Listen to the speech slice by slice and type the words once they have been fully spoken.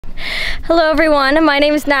Hello everyone, my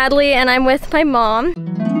name is Natalie and I'm with my mom.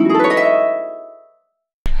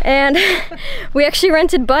 And we actually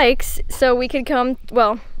rented bikes so we could come,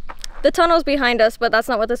 well, the tunnel's behind us, but that's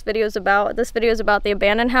not what this video is about. This video is about the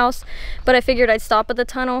abandoned house, but I figured I'd stop at the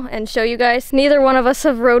tunnel and show you guys. Neither one of us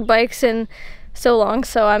have rode bikes in so long,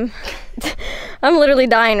 so I'm literally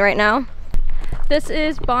dying right now. This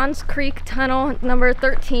is Bonds Creek Tunnel number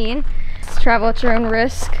 13. Travel at your own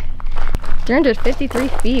risk. 353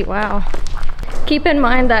 feet, wow. Keep in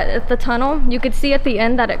mind that at the tunnel, you could see at the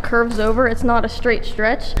end that it curves over. It's not a straight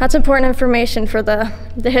stretch. That's important information for the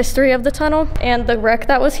history of the tunnel and the wreck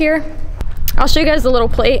that was here. I'll show you guys the little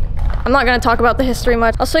plate. I'm not gonna talk about the history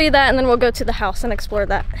much. I'll show you that and then we'll go to the house and explore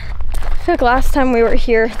that. I feel like last time we were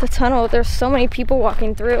here, the tunnel, there's so many people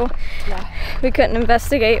walking through. Yeah. We couldn't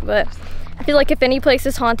investigate, but I feel like if any place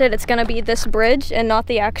is haunted, it's gonna be this bridge and not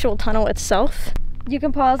the actual tunnel itself. You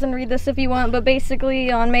can pause and read this if you want, but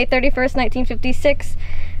basically on May 31st, 1956,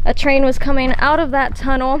 a train was coming out of that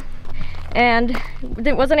tunnel and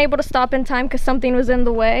it wasn't able to stop in time because something was in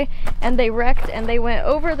the way, and they wrecked and they went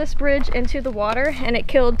over this bridge into the water, and it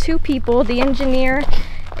killed 2 people, the engineer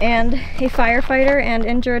and a firefighter, and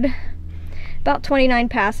injured about 29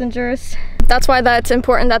 passengers. That's why that's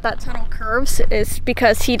important that that tunnel curves, is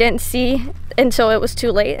because he didn't see until it was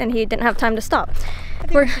too late and he didn't have time to stop. I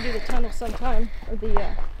think we should do the tunnel sometime, or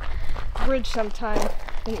the bridge sometime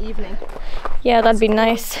in the evening. Yeah, that'd be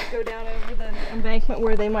nice. Go down over the embankment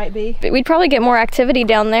where they might be. But we'd probably get more activity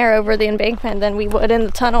down there over the embankment than we would in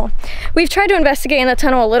the tunnel. We've tried to investigate in the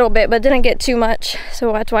tunnel a little bit, but didn't get too much,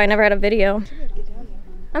 so that's why I never had a video.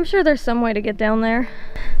 I'm sure there's some way to get down there.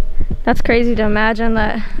 That's crazy to imagine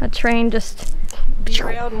that a train just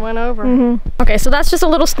derailed and went over. Mm-hmm. Okay, so that's just a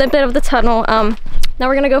little snippet of the tunnel. Now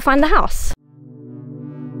we're gonna go find the house.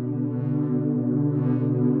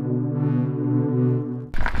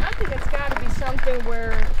 I think it's got to be something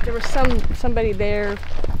where there was somebody there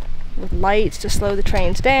with lights to slow the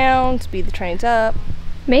trains down, speed the trains up.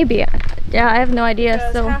 Maybe. Yeah, I have no idea.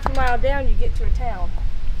 Because so half a mile down, you get to a town.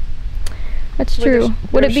 That's true.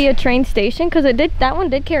 Would it be a train station? Because it did. That one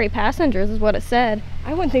did carry passengers, is what it said.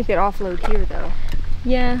 I wouldn't think they'd offload here, though.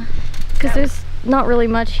 Yeah, because there's not really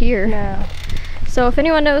much here. No. So if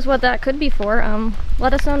anyone knows what that could be for,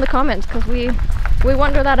 let us know in the comments, because we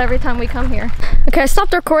wonder that every time we come here. Okay, I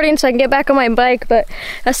stopped recording so I can get back on my bike, but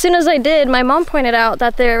as soon as I did, my mom pointed out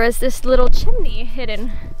that there is this little chimney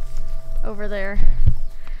hidden over there.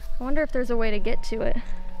 I wonder if there's a way to get to it.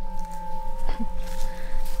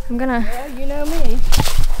 I'm gonna... Well, you know me.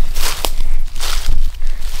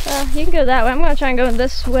 You can go that way. I'm gonna try and go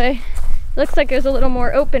this way. Looks like there's a little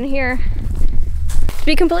more open here. To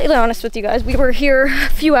be completely honest with you guys, we were here a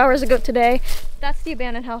few hours ago today. That's the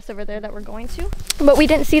abandoned house over there that we're going to. But we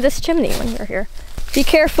didn't see this chimney when we were here. Be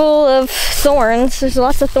careful of thorns. There's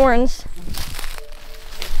lots of thorns.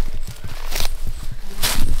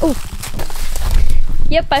 Oh.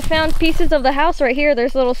 Yep, I found pieces of the house right here.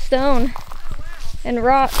 There's a little stone and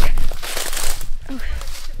rock.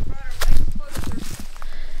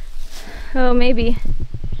 Oh, maybe.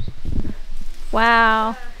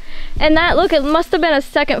 Wow. And that, look, it must have been a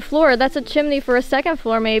second floor. That's a chimney for a second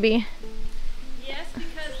floor, maybe. Yes,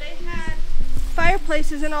 because they had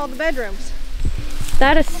fireplaces in all the bedrooms.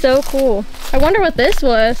 That is so cool. I wonder what this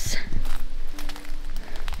was.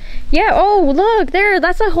 Yeah, oh, look, there,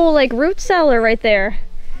 that's a whole, like, root cellar right there.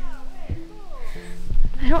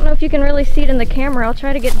 I don't know if you can really see it in the camera. I'll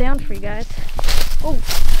try to get down for you guys. Oh,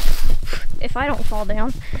 if I don't fall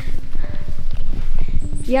down.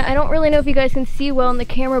 Yeah, I don't really know if you guys can see well in the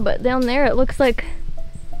camera, but down there it looks like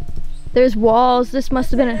there's walls. This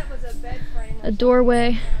must have been a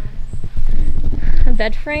doorway. A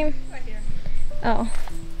bed frame? Right here. Oh.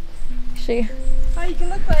 See. Oh, you can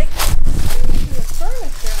look like there's a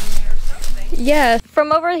furnace down there or something. Yeah,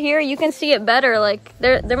 from over here you can see it better. Like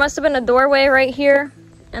there must have been a doorway right here,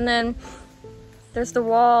 and then there's the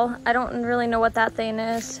wall. I don't really know what that thing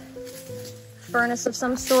is. Furnace of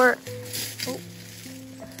some sort. Oh.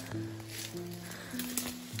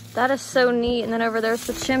 That is so neat. And then over there's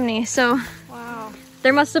the chimney. So wow.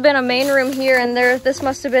 There must have been a main room here, and this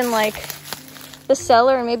must have been like the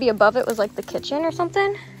cellar, and maybe above it was like the kitchen or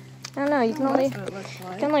something. I don't know. You can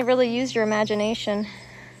only really use your imagination.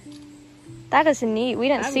 That is neat. We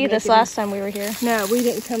didn't see this last time we were here. No, we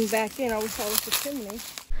didn't come back in. All we saw was the chimney.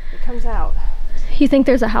 It comes out. You think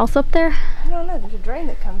there's a house up there? I don't know. There's a drain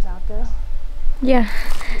that comes out though. Yeah.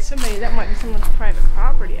 That might be someone's private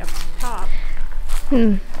property up top.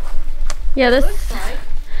 Hmm. Yeah, this looks like.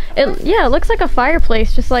 It looks like a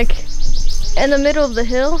fireplace, just like in the middle of the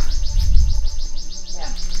hill. Yeah.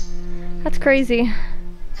 That's crazy.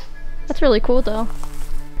 That's really cool though.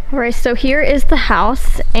 All right, so here is the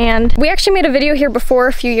house, and we actually made a video here before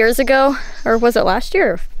a few years ago, or was it last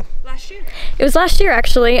year? Last year. It was last year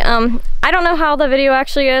actually. I don't know how the video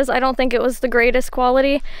actually is. I don't think it was the greatest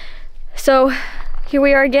quality. So here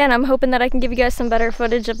we are again. I'm hoping that I can give you guys some better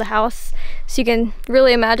footage of the house so you can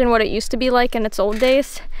really imagine what it used to be like in its old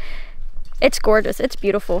days. It's gorgeous, it's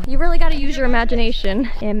beautiful. You really gotta use your imagination.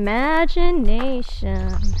 Imagination.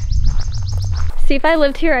 See, if I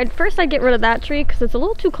lived here, I'd get rid of that tree because it's a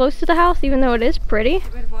little too close to the house, even though it is pretty.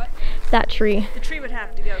 Get rid of what? That tree. The tree would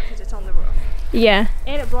have to go because it's on the roof. Yeah.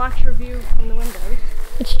 And it blocks your view from the windows.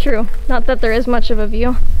 It's true. Not that there is much of a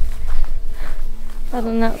view. Other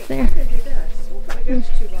than that there. It does. It goes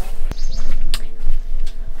too long. It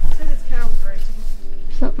says it's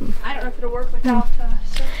calibrating. Something. I don't know if it'll work without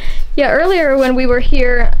Yeah, earlier when we were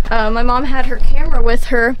here, my mom had her camera with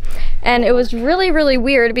her, and it was really, really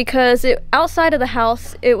weird because outside of the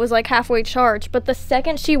house, it was like halfway charged, but the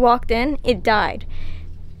second she walked in, it died.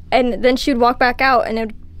 And then she'd walk back out and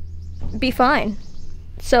it would be fine.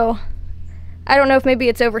 So, I don't know if maybe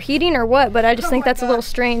it's overheating or what, but I just think that's a little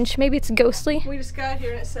strange. Maybe it's ghostly. We just got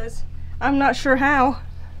here and it says, I'm not sure how.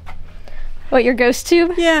 What, your ghost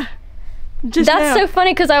tube? Yeah. That's now. So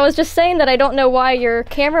funny because I was just saying that I don't know why your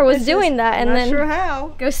camera was doing that, and then sure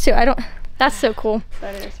how. Goes to That's so cool.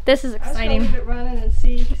 That is. This is exciting. I was gonna leave it running and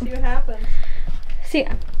see what happens. See,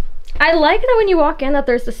 I like that when you walk in that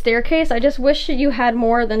there's the staircase. I just wish you had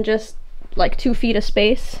more than just like 2 feet of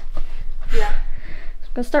space. Yeah.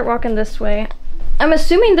 I'm gonna start walking this way. I'm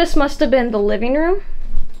assuming this must have been the living room.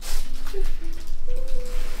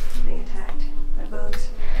 Being attacked by bugs.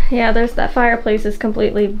 Yeah, there's that fireplace is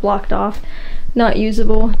completely blocked off, not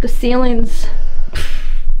usable. The ceiling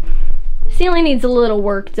needs a little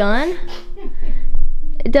work done.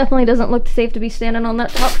 It definitely doesn't look safe to be standing on that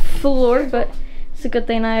top floor, but it's a good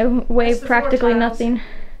thing I weigh practically nothing.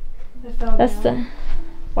 That's the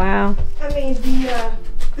wow. I mean,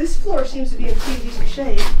 this floor seems to be in pretty decent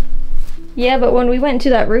shape. Yeah, but when we went into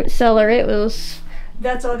that root cellar, it was.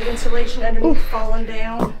 That's all the insulation underneath falling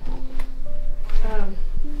down.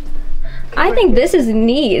 I think this is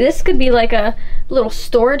neat. This could be like a little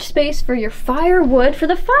storage space for your firewood for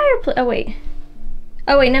the fireplace. Oh wait.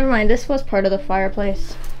 Oh wait, never mind. This was part of the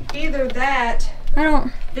fireplace. Either that. I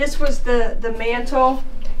don't. This was the mantle,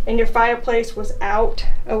 and your fireplace was out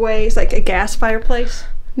a ways, like a gas fireplace.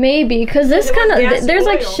 Maybe, because this kind of there's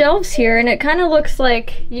oil. like shelves here, and it kind of looks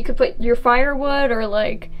like you could put your firewood, or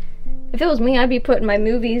like if it was me, I'd be putting my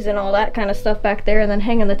movies and all that kind of stuff back there, and then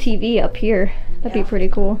hanging the TV up here. That'd be pretty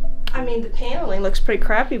cool. I mean, the paneling looks pretty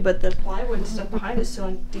crappy, but the plywood and stuff behind is still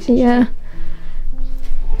in decent shape. Yeah.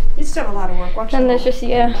 You still have a lot of work. Watch. And there's just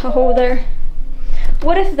a hole there.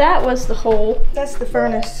 What if that was the hole? That's the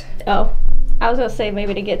furnace. Oh, I was gonna say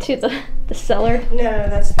maybe to get to the cellar. No,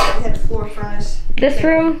 that's the head floor furnace. This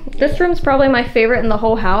room's probably my favorite in the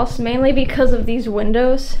whole house, mainly because of these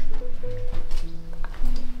windows.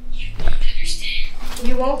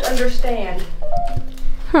 You won't understand.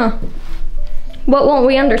 Huh. What won't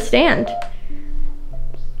we understand?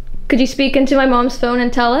 Could you speak into my mom's phone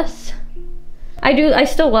and tell us? I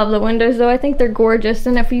still love the windows though. I think they're gorgeous,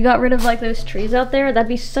 and if you got rid of like those trees out there, that'd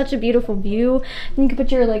be such a beautiful view. And you could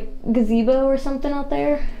put your like gazebo or something out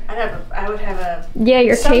there. I would have a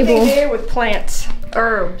your something table there with plants,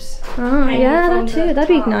 herbs. Oh yeah, that too. That'd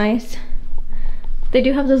be nice. They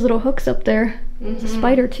do have those little hooks up there. It's a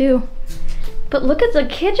spider too. But look at the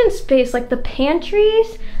kitchen space, like the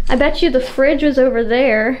pantries. I bet you the fridge was over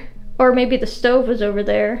there, or maybe the stove was over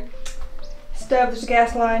there. Stove, there's a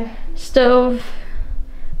gas line. Stove.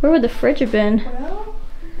 Where would the fridge have been? Well,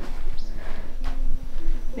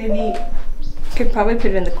 maybe you could probably put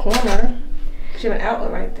it in the corner, because you have an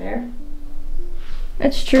outlet right there.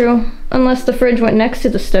 It's true, unless the fridge went next to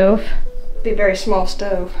the stove. It'd be a very small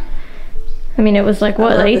stove. I mean, it was like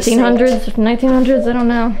what, 1800s, 1900s? I don't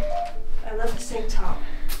know. I love the sink top.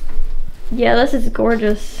 Yeah, this is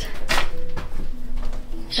gorgeous.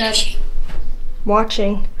 That's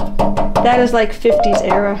watching. That is like 50s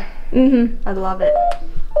era. I love it.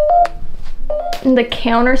 And the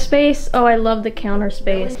counter space. Oh, I love the counter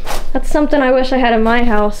space. That's something I wish I had in my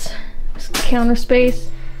house. This counter space.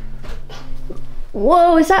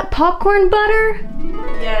 Whoa, is that popcorn butter?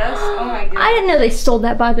 Yes. Oh my god. I didn't know they sold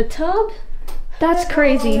that by the tub. That's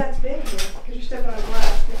crazy. That's big here, 'cause you're stepping on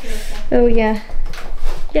glass. Oh yeah.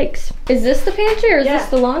 Yikes. Is this the pantry or is this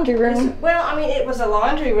the laundry room? Well, I mean, it was a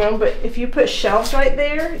laundry room, but if you put shelves right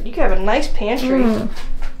there, you could have a nice pantry.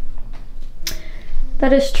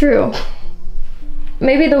 That is true.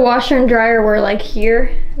 Maybe the washer and dryer were like here,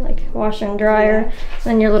 like washer and dryer,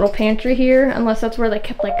 then your little pantry here, unless that's where they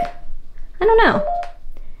kept like I don't know.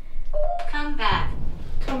 Come back.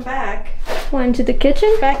 Come back. What, into the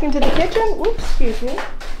kitchen? Back into the kitchen? Oops, excuse me.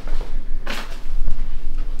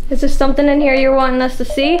 Is there something in here you're wanting us to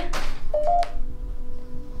see?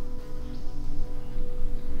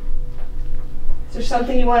 Is there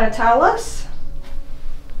something you want to tell us?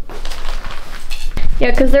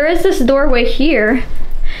 Yeah, because there is this doorway here.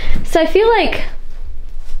 So I feel like,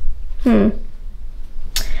 I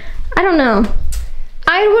don't know.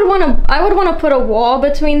 I would want to put a wall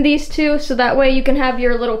between these two so that way you can have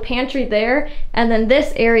your little pantry there, and then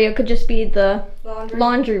this area could just be the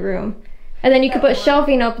laundry room. And then you could put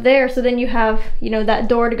shelving up there, so then you have, you know, that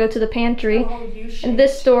door to go to the pantry. And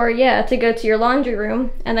this door, yeah, to go to your laundry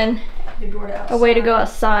room, and then a way to go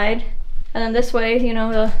outside. And then this way, you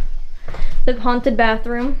know, the haunted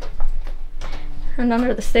bathroom. And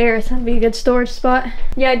under the stairs, that'd be a good storage spot.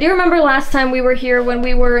 Yeah, I do remember last time we were here when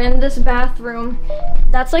we were in this bathroom.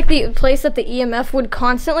 That's like the place that the EMF would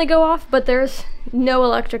constantly go off, but there's no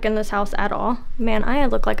electric in this house at all. Man, I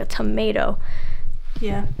look like a tomato.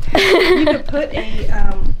 Yeah. You could put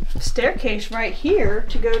a staircase right here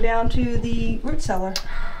to go down to the root cellar.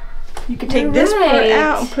 You could take this part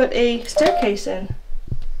out and put a staircase in.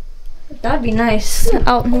 That'd be nice.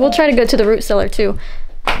 We'll try to go to the root cellar too.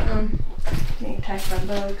 Getting attacked by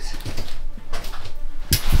bugs.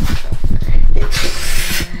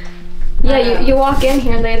 Yeah, you walk in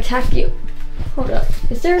here and they attack you. Hold up.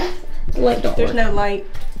 Is there light? Don't There's work. no light.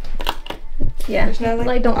 Yeah, There's no light.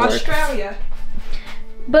 Light don't work. Australia.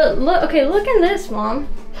 But look, okay, look in this, Mom.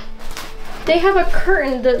 They have a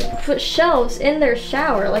curtain to put shelves in their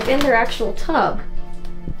shower, like in their actual tub.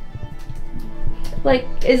 Like,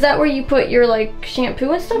 is that where you put your like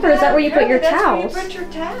shampoo and stuff, or is that where you put your towels? Where you put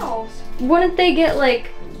your towels. Wouldn't they get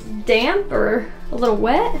like damp or a little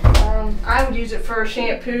wet? I would use it for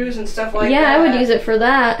shampoos and stuff like that. Yeah, I would use it for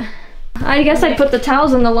that. I guess I'd put the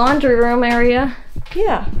towels in the laundry room area.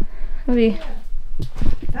 Yeah.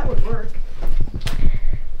 That would work.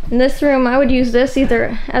 In this room, I would use this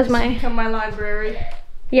either as my... Become my library.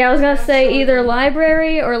 Yeah, I was gonna say either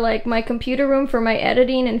library or like my computer room for my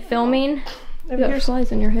editing and filming. You got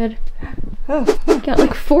flies in your head. Oh. You got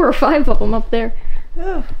like 4 or 5 of them up there.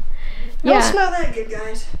 Oh. Yeah. Don't smell that good,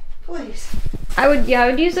 guys. Please. I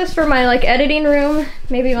would use this for my like editing room,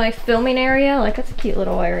 maybe my filming area. Like that's a cute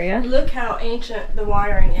little area. Look how ancient the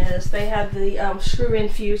wiring is. They have the screw-in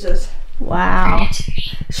fuses. Wow.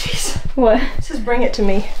 Jeez. What? It says bring it to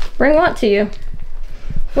me. Bring what to you?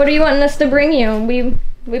 What are you wanting us to bring you?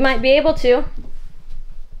 We might be able to.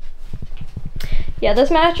 Yeah,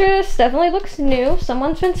 this mattress definitely looks new.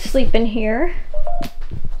 Someone's been sleeping here.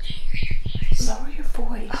 Lower your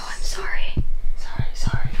voice. Oh, I'm sorry.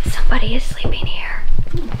 Sorry. Somebody is sleeping here.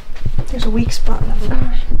 There's a weak spot in the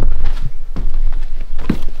floor.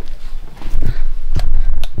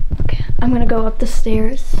 Okay, I'm gonna go up the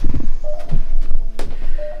stairs.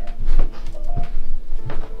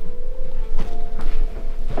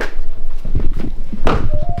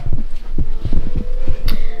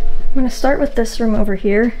 I'm gonna start with this room over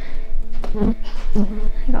here.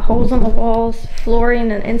 Got holes on the walls,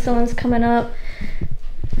 flooring and insulin's coming up.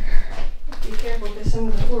 Be careful because some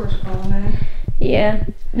of the floors are falling in. Yeah.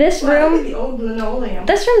 This room, Look at the old linoleum.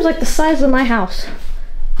 this room's like the size of my house.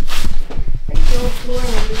 I think the old flooring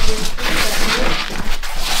would be really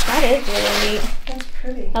That is really neat. That's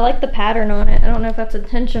pretty. I like the pattern on it. I don't know if that's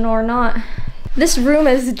intentional or not. This room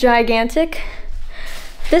is gigantic.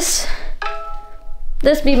 This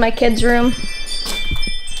be my kids' room.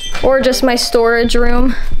 Or just my storage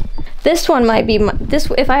room. This one might be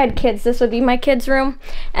if I had kids, this would be my kids' room.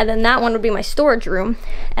 And then that one would be my storage room.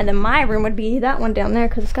 And then my room would be that one down there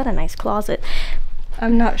because it's got a nice closet.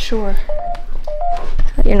 I'm not sure.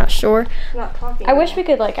 You're not sure? I'm not talking. I wish we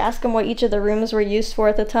could like ask them what each of the rooms were used for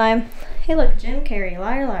at the time. Hey look, Jim Carrey,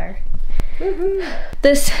 liar.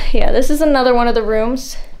 This is another one of the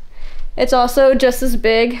rooms. It's also just as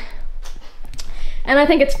big. And I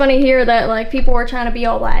think it's funny here that like people were trying to be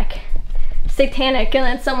all like satanic and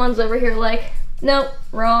then someone's over here like, nope,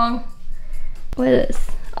 wrong. What is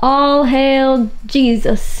this? All hail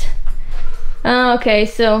Jesus. Okay,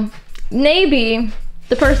 so maybe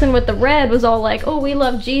the person with the red was all like, oh, we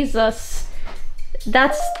love Jesus.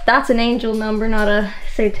 That's an angel number, not a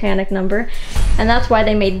satanic number. And that's why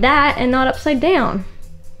they made that and not upside down.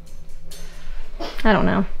 I don't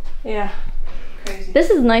know. Yeah. Crazy.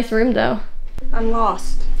 This is a nice room though. I'm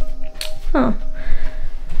lost. Huh.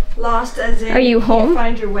 Lost as in Are you home? Can't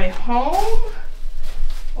find your way home?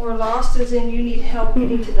 Or lost as in you need help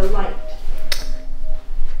getting to the light?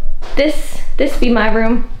 This be my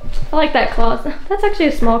room. I like that closet. That's actually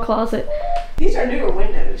a small closet. These are newer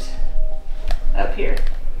windows. up here.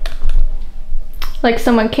 Like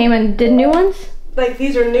someone came and did new ones? Like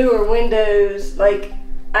these are newer windows, like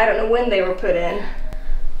I don't know when they were put in.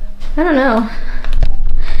 I don't know.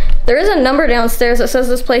 There is a number downstairs that says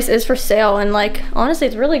this place is for sale, and like honestly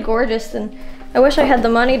it's really gorgeous, and I wish I had the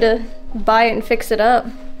money to buy it and fix it up.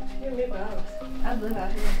 I'd live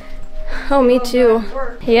out here. Oh, me too.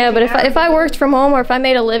 Yeah, but if I worked from home, or if I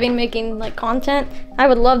made a living making like content, I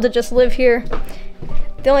would love to just live here.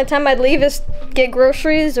 The only time I'd leave is get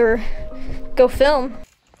groceries or go film.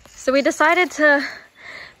 So we decided to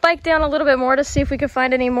bike down a little bit more to see if we could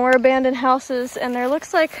find any more abandoned houses, and there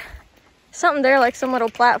looks like something there, like some little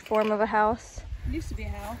platform of a house. Used to be a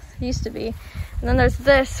house. Used to be. And then there's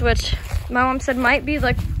this, which my mom said might be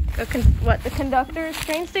like a the conductor's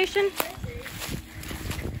train station?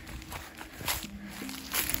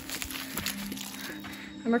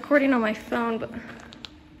 I'm recording on my phone, but...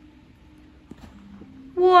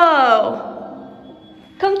 Whoa!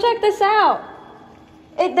 Come check this out.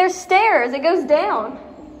 There's stairs, it goes down.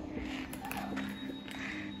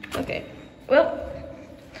 Okay, well,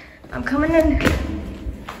 I'm coming in.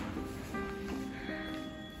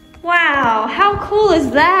 Wow, how cool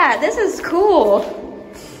is that? This is cool.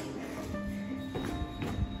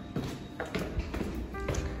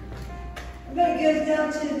 That goes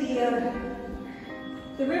down to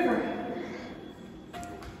the river.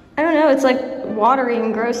 I don't know, it's like watery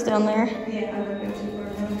and gross down there. Yeah, I'm gonna go too far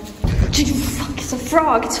down. Fuck, it's a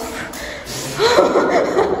frog.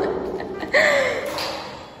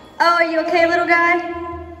 Oh, are you okay, little guy?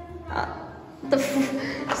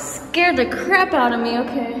 Scared the crap out of me.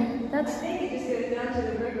 Okay, that's. I think it just goes down to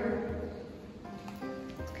the river.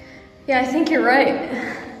 Yeah, I think you're right.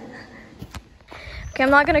 Okay,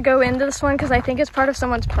 I'm not gonna go into this one because I think it's part of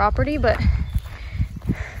someone's property, but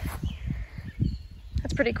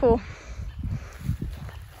that's pretty cool.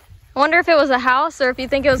 I wonder if it was a house or if you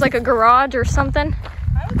think it was like a garage or something.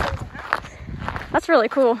 I would say it was a house. That's really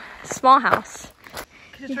cool. Small house.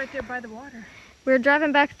 Because it's right there by the water. We were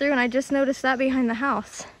driving back through and I just noticed that behind the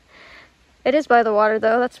house. It is by the water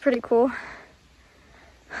though, that's pretty cool.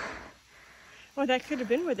 Well, that could have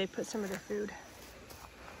been where they put some of their food.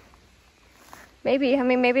 Maybe, I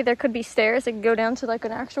mean, maybe there could be stairs that could go down to like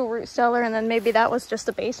an actual root cellar, and then maybe that was just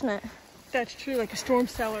a basement. That's true, like a storm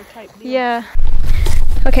cellar type deal. Yeah.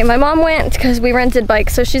 Okay, my mom went because we rented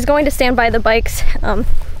bikes, so she's going to stand by the bikes. I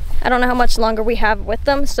don't know how much longer we have with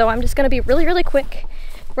them, so I'm just gonna be really, really quick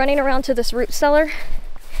running around to this root cellar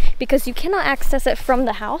because you cannot access it from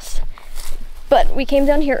the house. But we came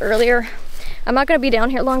down here earlier. I'm not gonna be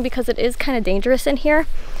down here long because it is kind of dangerous in here,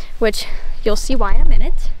 which you'll see why in a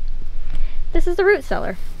minute. This is the root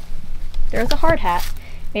cellar. There's a hard hat.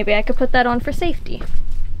 Maybe I could put that on for safety.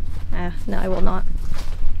 No, I will not.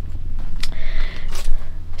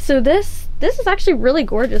 So this is actually really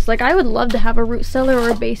gorgeous. Like, I would love to have a root cellar or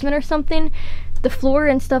a basement or something. The floor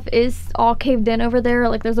and stuff is all caved in over there.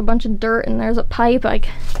 Like, there's a bunch of dirt and there's a pipe. Like,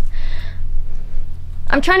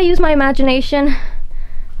 I'm trying to use my imagination.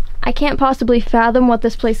 I can't possibly fathom what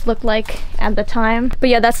this place looked like at the time. But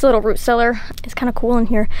yeah, that's the little root cellar. It's kind of cool in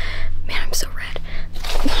here. Man, I'm so red.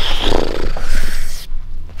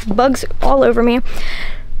 Bugs all over me.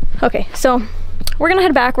 Okay, so we're gonna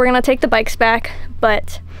head back. We're gonna take the bikes back,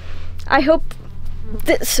 but I hope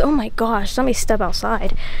this, oh my gosh, let me step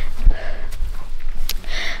outside.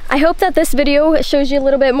 I hope that this video shows you a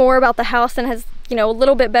little bit more about the house and has, you know, a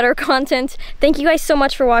little bit better content. Thank you guys so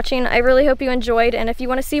much for watching. I really hope you enjoyed, and if you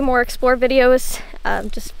want to see more explore videos,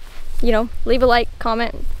 just, you know, leave a like,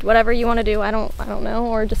 comment, whatever you want to do. I don't know,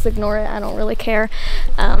 or just ignore it. I don't really care.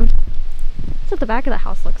 That's what the back of the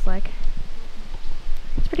house looks like.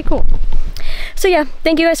 It's pretty cool. So yeah,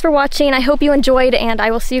 thank you guys for watching. I hope you enjoyed, and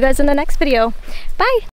I will see you guys in the next video. Bye!